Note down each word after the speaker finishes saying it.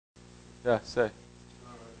Yeah, say.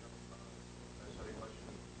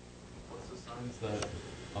 What's the signs that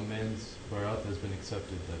a man's Baraat has been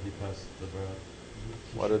accepted, that he passed the Baraat?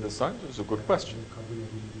 What are the signs? It's a good question.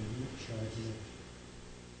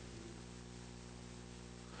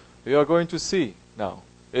 We are going to see now.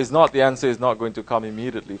 It's not, the answer is not going to come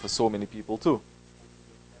immediately for so many people too.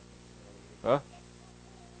 Huh?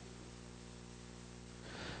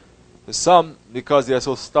 Some, because they are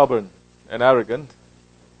so stubborn and arrogant,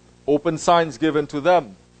 open signs given to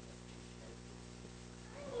them,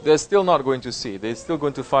 they're still not going to see. They're still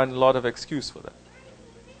going to find a lot of excuse for that.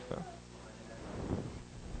 Huh?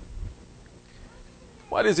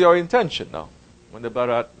 What is your intention now when the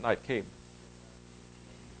Baraat night came?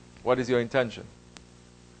 What is your intention?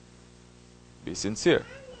 Be sincere.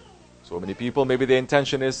 So many people, maybe their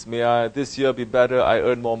intention is, may I this year be better, I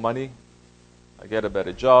earn more money, I get a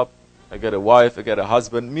better job, I get a wife, I get a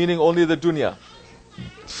husband, meaning only the dunya.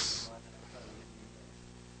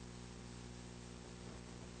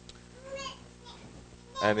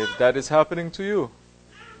 And if that is happening to you,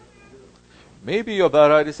 maybe your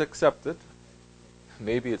Baraat is accepted,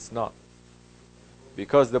 maybe it's not.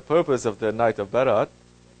 Because the purpose of the night of Baraat,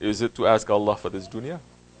 is it to ask Allah for this dunya?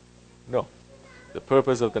 No. The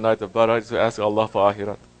purpose of the night of Baraat is to ask Allah for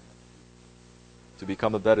Akhirat. To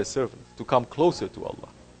become a better servant, to come closer to Allah.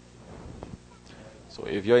 So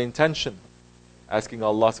if your intention, asking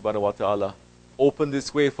Allah subhanahu wa ta'ala, open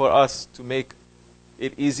this way for us to make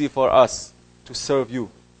it easy for us to serve you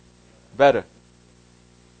better,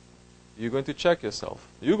 you're going to check yourself.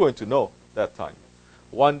 You're going to know that time.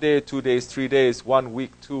 1 day, 2 days, 3 days, 1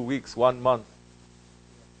 week, 2 weeks, 1 month.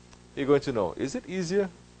 You're going to know, is it easier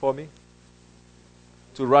for me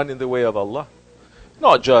to run in the way of Allah?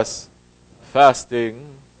 Not just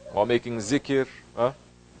fasting or making zikr. Huh?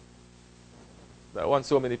 That one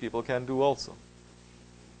so many people can do also.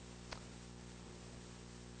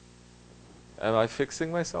 Am I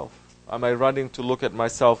fixing myself? Am I running to look at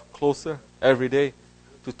myself closer every day,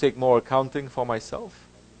 to take more accounting for myself?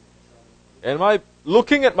 Am I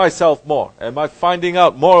looking at myself more? Am I finding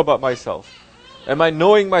out more about myself? Am I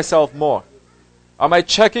knowing myself more? Am I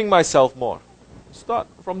checking myself more? Start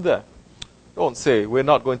from there. Don't say, we're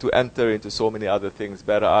not going to enter into so many other things.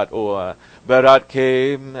 Baraat, Baraat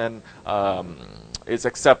came and it's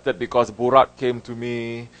accepted because Burak came to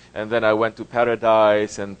me, and then I went to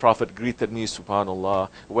paradise and Prophet greeted me, subhanallah.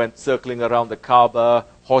 Went circling around the Kaaba,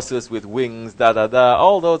 horses with wings, da-da-da.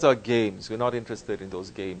 All those are games. We're not interested in those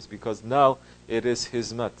games because now it is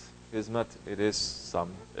Hizmat. Hizmat, it is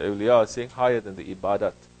some awliya saying higher than the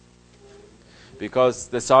ibadat. Because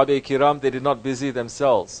the Sahabe Kiram, they did not busy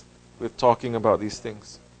themselves with talking about these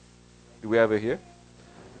things. Do we ever hear?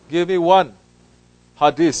 Give me one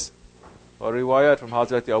hadith or riwayat from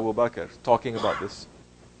Hazrat Abu Bakr talking about this.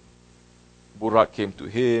 Burak came to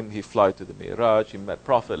him, he flew to the Miraj, he met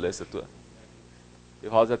Prophet. If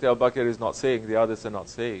Hazrat Abu Bakr is not saying, the others are not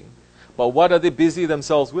saying. But what are they busy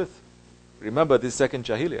themselves with? Remember, this second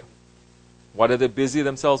Jahiliyyah. What are they busy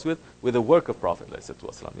themselves with? With the work of Prophet,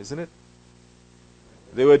 isn't it?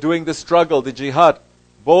 They were doing the struggle, the jihad,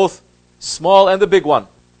 both small and the big one.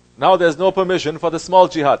 Now there's no permission for the small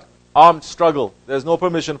jihad, armed struggle. There's no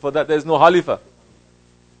permission for that. There's no Khalifa.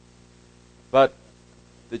 But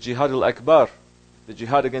the jihad al-akbar, the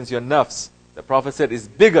jihad against your nafs, the Prophet said is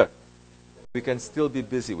bigger. We can still be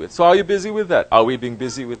busy with. So are you busy with that? Are we being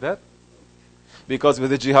busy with that? Because with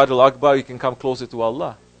the jihad al-akbar, you can come closer to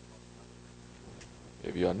Allah.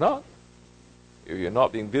 If you're not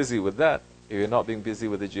being busy with that, if you're not being busy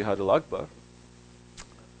with the jihad al-akbar,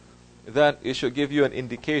 then it should give you an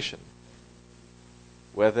indication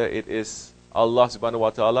whether it is Allah subhanahu wa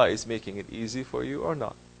ta'ala is making it easy for you or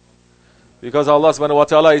not. Because Allah subhanahu wa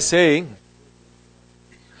ta'ala is saying,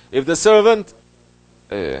 if the servant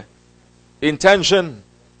intention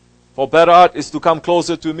for Baraat is to come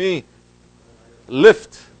closer to me,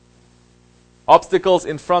 lift obstacles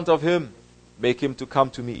in front of him, make him to come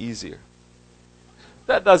to me easier.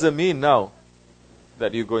 That doesn't mean now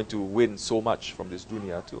that you're going to win so much from this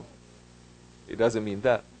dunya too. It doesn't mean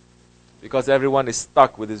that. Because everyone is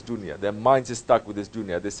stuck with this dunya. Their minds is stuck with this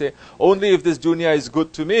dunya. They say, only if this dunya is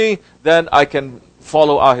good to me, then I can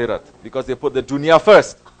follow Akhirat. Because they put the dunya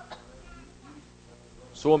first.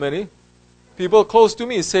 So many people close to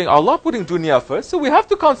me saying, Allah putting dunya first, so we have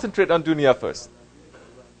to concentrate on dunya first.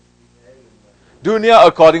 Dunya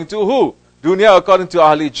according to who? Dunya according to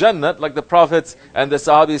Ahli Jannat, like the prophets and the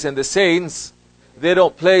Sahabis and the saints. They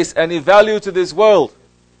don't place any value to this world.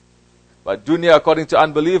 But dunya according to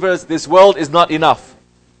unbelievers, this world is not enough.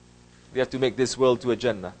 We have to make this world to a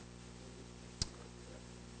Jannah.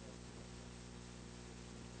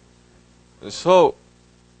 So,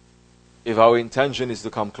 if our intention is to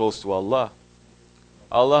come close to Allah,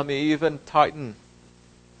 Allah may even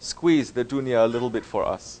squeeze the dunya a little bit for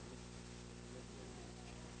us.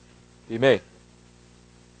 He may.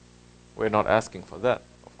 We're not asking for that,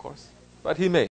 of course, but He may.